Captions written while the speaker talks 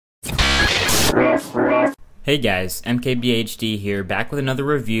Hey guys, MKBHD here, back with another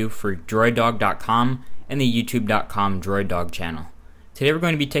review for DroidDog.com and the YouTube.com DroidDog channel. Today we're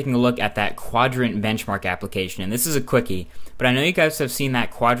going to be taking a look at that Quadrant benchmark application, and this is a quickie, but I know you guys have seen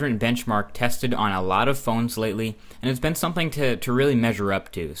that Quadrant benchmark tested on a lot of phones lately, and it's been something to really measure up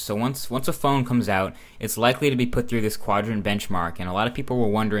to. So once a phone comes out, it's likely to be put through this Quadrant benchmark, and a lot of people were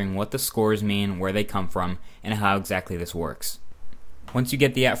wondering what the scores mean, where they come from, and how exactly this works. Once you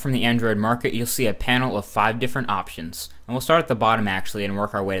get the app from the Android market, you'll see a panel of 5 different options. And we'll start at the bottom actually and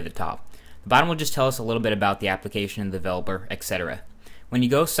work our way to the top. The bottom will just tell us a little bit about the application, the developer, etc. When you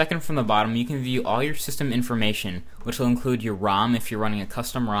go second from the bottom, you can view all your system information, which will include your ROM if you're running a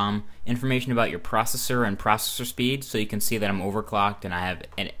custom ROM, information about your processor and processor speed, so you can see that I'm overclocked and I have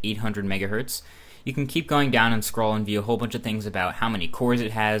at 800 megahertz. You can keep going down and scroll and view a whole bunch of things about how many cores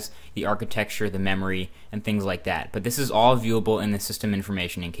it has, the architecture, the memory, and things like that. But this is all viewable in the system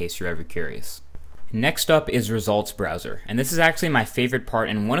information in case you're ever curious. Next up is Results Browser, and this is actually my favorite part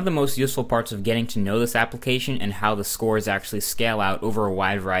and one of the most useful parts of getting to know this application and how the scores actually scale out over a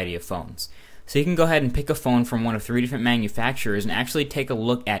wide variety of phones. So you can go ahead and pick a phone from one of 3 different manufacturers and actually take a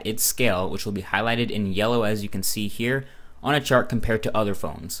look at its scale, which will be highlighted in yellow as you can see here, on a chart compared to other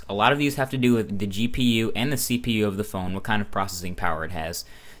phones. A lot of these have to do with the GPU and the CPU of the phone, what kind of processing power it has.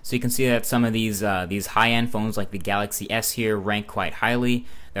 So you can see that some of these high-end phones like the Galaxy S here rank quite highly.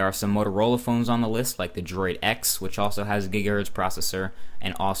 There are some Motorola phones on the list like the Droid X, which also has a gigahertz processor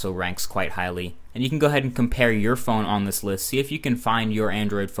and also ranks quite highly. And you can go ahead and compare your phone on this list, see if you can find your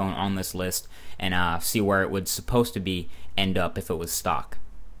Android phone on this list, and see where it would supposed to end up if it was stock.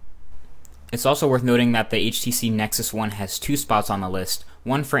 It's also worth noting that the HTC Nexus One has 2 spots on the list,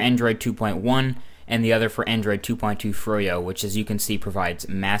 one for Android 2.1 and the other for Android 2.2 Froyo, which as you can see provides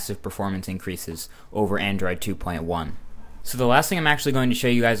massive performance increases over Android 2.1. So the last thing I'm actually going to show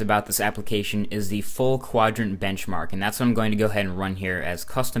you guys about this application is the full Quadrant benchmark, and that's what I'm going to go ahead and run here, as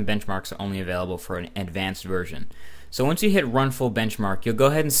custom benchmarks are only available for an advanced version. So once you hit run full benchmark, you'll go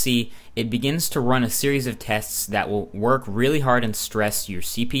ahead and see it begins to run a series of tests that will work really hard and stress your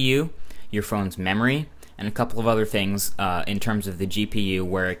CPU, your phone's memory, and a couple of other things in terms of the GPU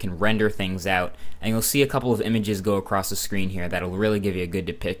where it can render things out, and you'll see a couple of images go across the screen here that'll really give you a good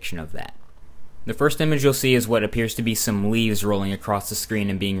depiction of that. The first image you'll see is what appears to be some leaves rolling across the screen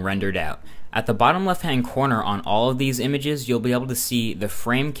and being rendered out. At the bottom left hand corner on all of these images, you'll be able to see the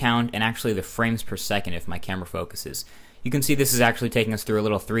frame count and actually the frames per second if my camera focuses. You can see this is actually taking us through a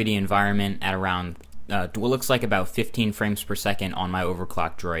little 3D environment at around what looks like about 15 frames per second on my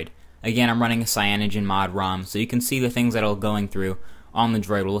overclocked Droid. Again, I'm running a Cyanogen mod ROM, so you can see the things that are going through on the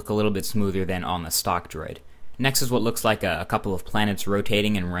Droid will look a little bit smoother than on the stock Droid. Next is what looks like a couple of planets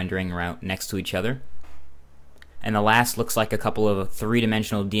rotating and rendering around next to each other. And the last looks like a couple of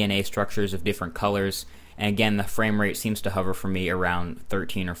 3-dimensional DNA structures of different colors. And again, the frame rate seems to hover for me around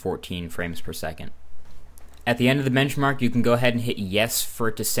 13 or 14 frames per second. At the end of the benchmark, you can go ahead and hit yes for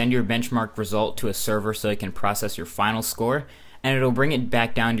it to send your benchmark result to a server so it can process your final score, and it'll bring it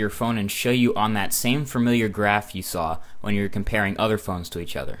back down to your phone and show you on that same familiar graph you saw when you're comparing other phones to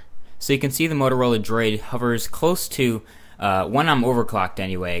each other. So you can see the Motorola Droid hovers close to, when I'm overclocked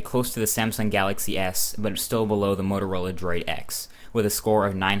anyway, close to the Samsung Galaxy S, but still below the Motorola Droid X, with a score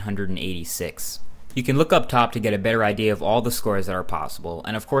of 986. You can look up top to get a better idea of all the scores that are possible,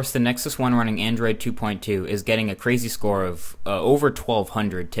 and of course the Nexus One running Android 2.2 is getting a crazy score of over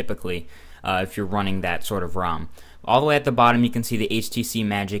 1200 typically, if you're running that sort of ROM. All the way at the bottom you can see the HTC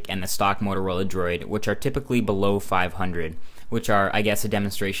Magic and the stock Motorola Droid, which are typically below 500, which are, I guess, a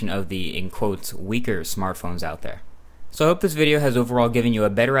demonstration of the, in quotes, weaker smartphones out there. So I hope this video has overall given you a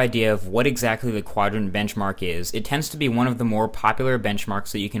better idea of what exactly the Quadrant benchmark is. It tends to be one of the more popular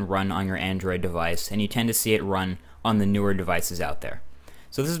benchmarks that you can run on your Android device, and you tend to see it run on the newer devices out there.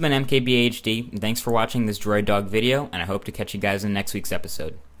 So this has been MKBHD, and thanks for watching this Droid Dog video, and I hope to catch you guys in next week's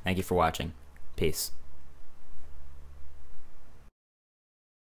episode. Thank you for watching. Peace.